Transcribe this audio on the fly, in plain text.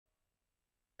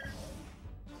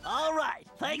All right,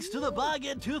 thanks to the bug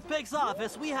in Toothpick's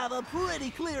office, we have a pretty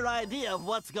clear idea of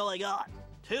what's going on.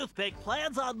 Toothpick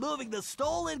plans on moving the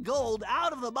stolen gold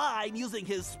out of the mine using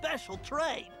his special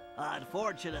train.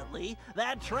 Unfortunately,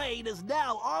 that train is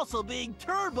now also being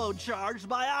turbocharged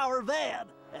by our van.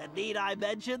 And need I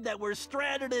mention that we're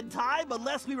stranded in time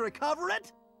unless we recover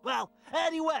it? Well,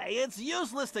 anyway, it's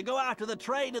useless to go after the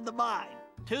train in the mine.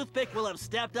 Toothpick will have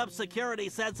stepped up security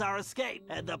since our escape,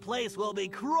 and the place will be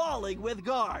crawling with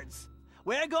guards.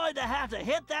 We're going to have to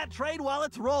hit that train while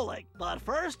it's rolling, but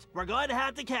first, we're going to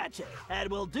have to catch it, and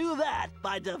we'll do that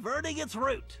by diverting its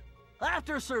route.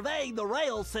 After surveying the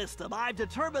rail system, I've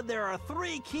determined there are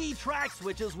 3 key track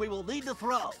switches we will need to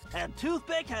throw, and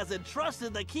Toothpick has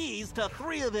entrusted the keys to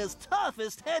 3 of his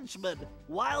toughest henchmen,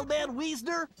 Wildman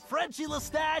Wiesner, Frenchie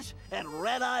Lestage, and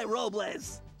Red-Eye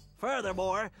Robles.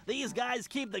 Furthermore, these guys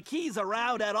keep the keys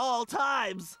around at all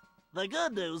times. The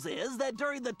good news is that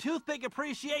during the Toothpick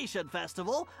Appreciation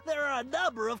Festival, there are a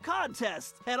number of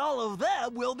contests, and all of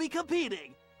them will be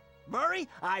competing. Murray,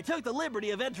 I took the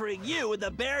liberty of entering you in the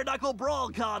Bare Knuckle Brawl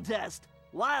contest.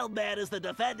 Wildman is the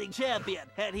defending champion,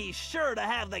 and he's sure to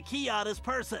have the key on his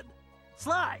person.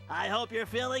 Sly, I hope you're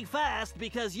feeling fast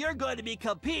because you're going to be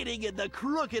competing in the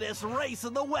crookedest race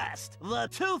in the West, the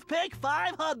Toothpick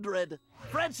 500.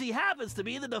 Frenchie happens to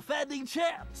be the defending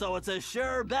champ, so it's a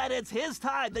sure bet it's his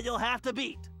time that you'll have to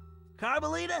beat.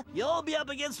 Carmelita, you'll be up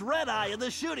against Red-Eye in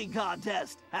the shooting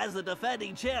contest. As the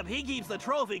defending champ, he keeps the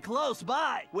trophy close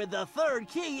by, with the 3rd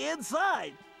key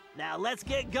inside. Now let's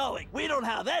get going. We don't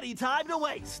have any time to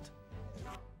waste.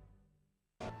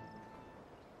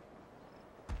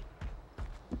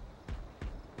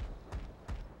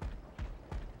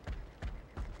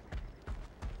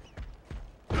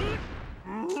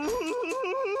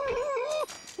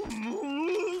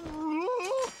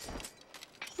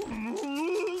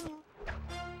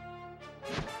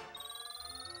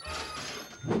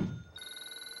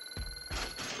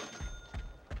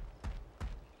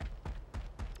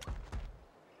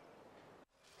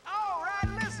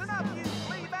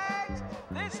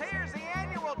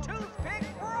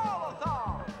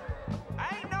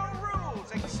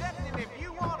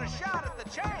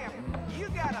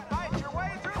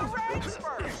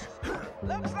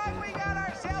 Looks like we got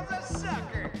ourselves a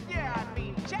sucker. Yeah, I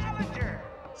mean challenger.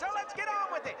 So let's get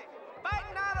on with it.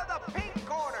 Fighting out of the pink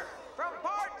corner from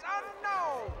parts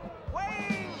unknown.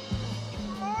 Weighing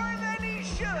more than he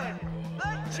should.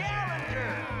 The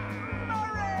challenger,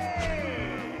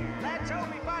 Murray. Let's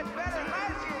hope he fights better than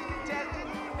last year's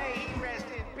contestant. May he rest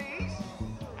in peace.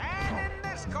 And in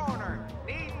this corner,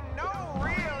 needing no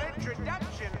real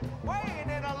introduction, weighing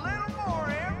in a little more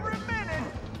every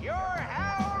minute, your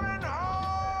howling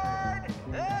hard,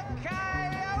 the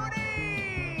Coyotes!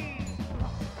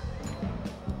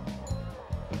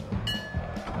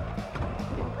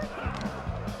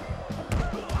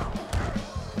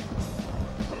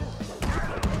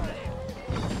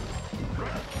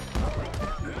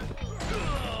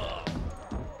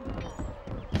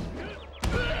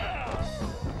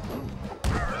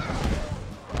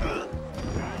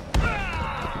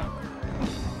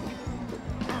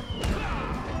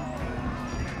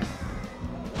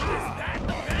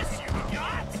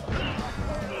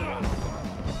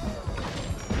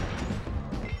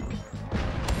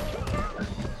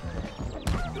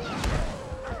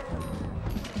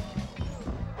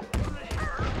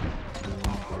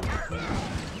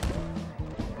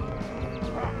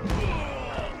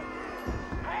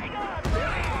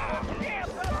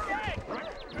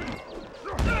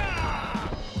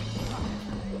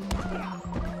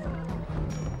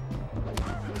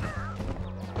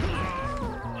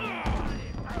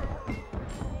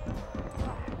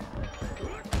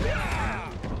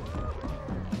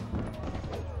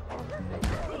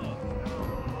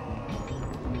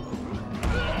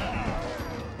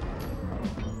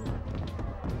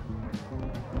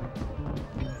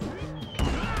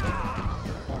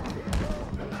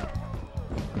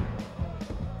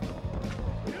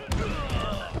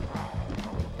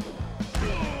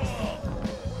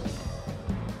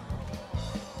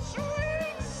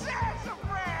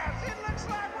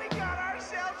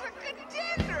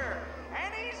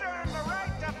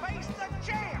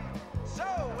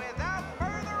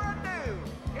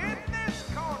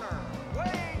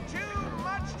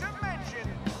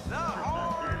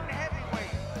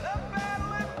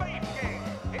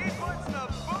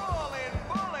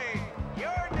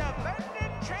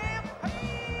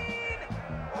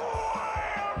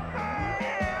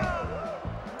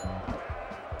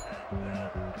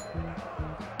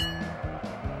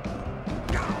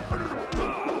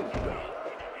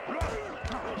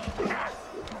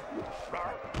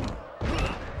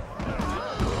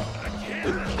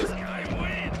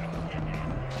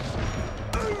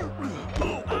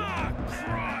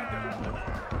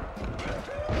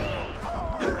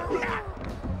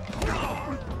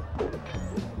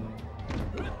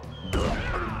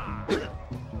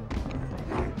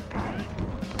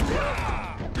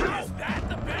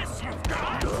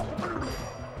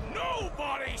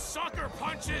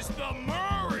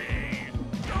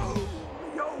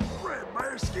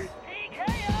 Ski.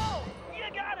 TKO! You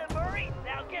got it, Murray.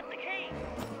 Now get the key.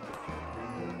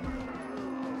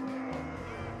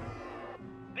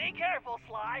 Be careful,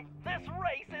 Sly. This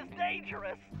race is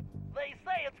dangerous. They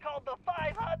say it's called the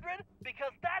 500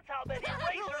 because that's how many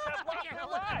racers have lost their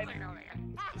lives.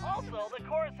 Also, the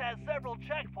course has several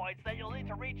checkpoints that you'll need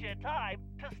to reach in time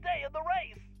to stay in the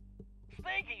race.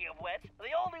 Speaking of which,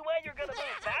 the only way you're gonna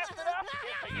move fast enough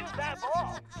is to use that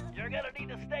ball. You're gonna need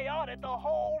to stay on it the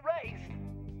whole race.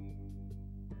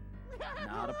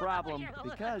 Not a problem,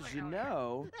 because you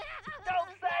know... Don't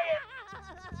say it!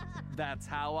 That's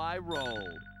how I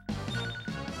roll. I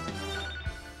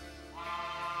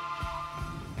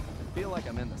feel like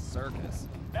I'm in the circus.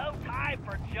 No time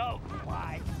for jokes,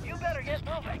 Sly. You better get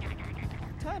moving.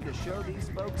 Time to show these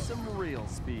folks some real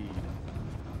speed.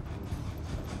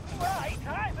 Sly,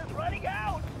 time is running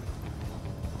out.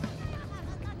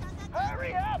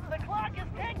 Hurry up, the clock is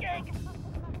ticking.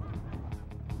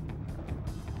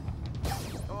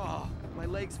 Oh, my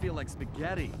legs feel like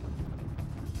spaghetti.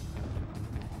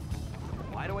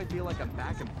 Why do I feel like I'm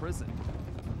back in prison?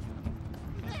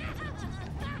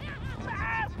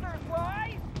 Faster,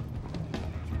 Sly!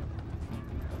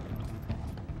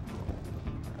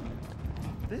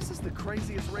 This is the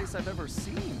craziest race I've ever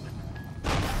seen.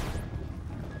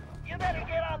 You better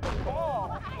get on the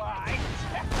ball, Sly.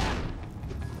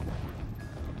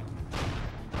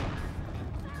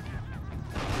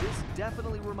 This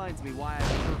definitely reminds me why I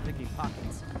prefer picking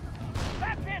pockets.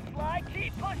 That's it, Sly.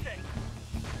 Keep pushing.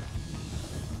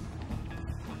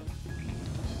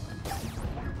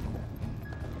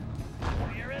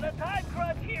 We're in a time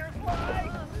crunch here, Sly.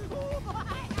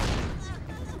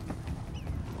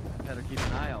 Better keep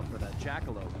an eye out for that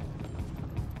jackalope.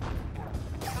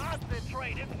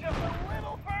 Concentrate. It's just a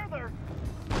little further.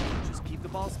 Just keep the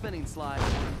ball spinning, Sly.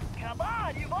 Come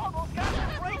on, you've almost got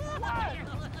this race won.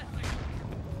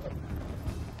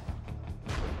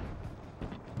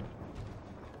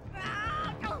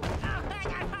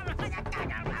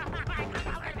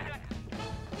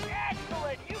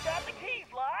 Excellent! You got the keys,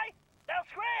 Sly. Now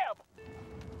scram!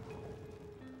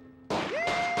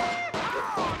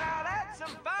 Oh, now that's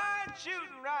some fine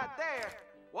shooting right there.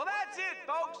 Well, that's it,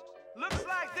 folks. Looks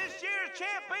like this year's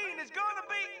champion is gonna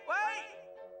be...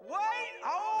 Wait,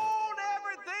 hold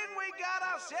everything. We got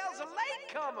ourselves a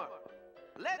latecomer.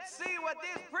 Let's see what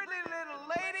this pretty little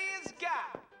lady has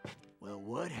got. Well,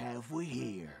 what have we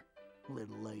here?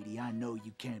 Little lady, I know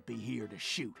you can't be here to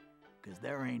shoot, 'cause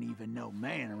there ain't even no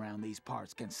man around these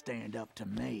parts can stand up to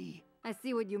me. I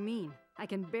see what you mean. I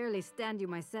can barely stand you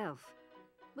myself.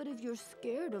 But if you're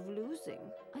scared of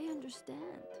losing, I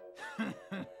understand.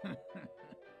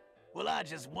 Well, I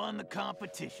just won the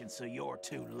competition, so you're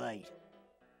too late.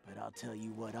 But I'll tell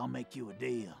you what, I'll make you a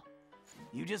deal.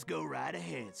 You just go right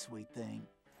ahead, sweet thing.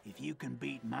 If you can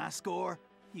beat my score,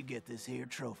 you get this here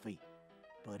trophy.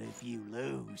 But if you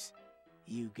lose,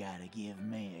 you gotta give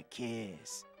me a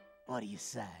kiss. What do you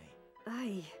say?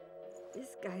 Aye,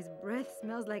 this guy's breath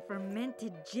smells like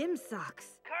fermented gym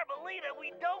socks. Carmelita,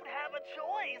 we don't have a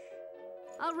choice.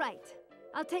 All right,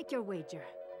 I'll take your wager.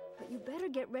 But you better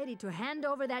get ready to hand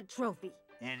over that trophy.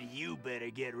 And you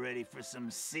better get ready for some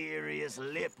serious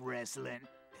lip wrestling.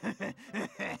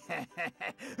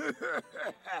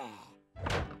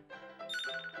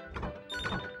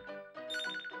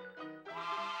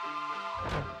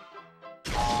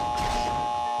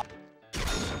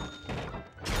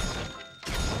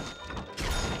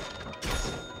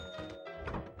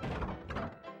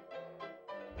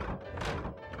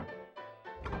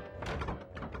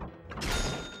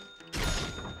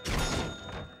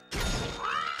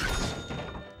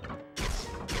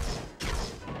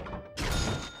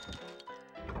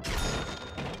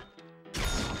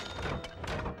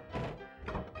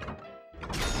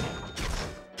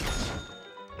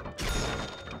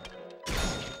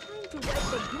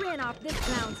 The grin off this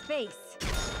clown's face.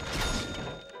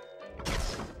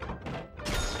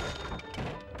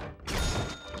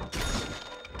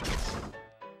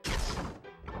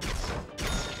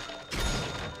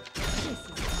 This is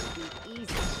gonna be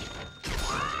easy.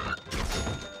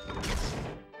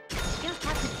 Just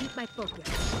have to keep my focus.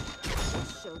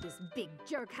 Show this big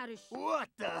jerk how to What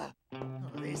the? Oh,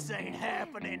 this ain't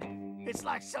happening. It's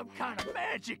like some kind of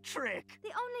magic trick. The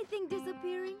only thing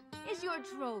disappearing is your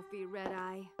trophy, Red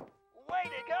Eye. Way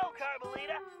to go,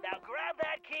 Carmelita. Now grab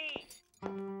that key.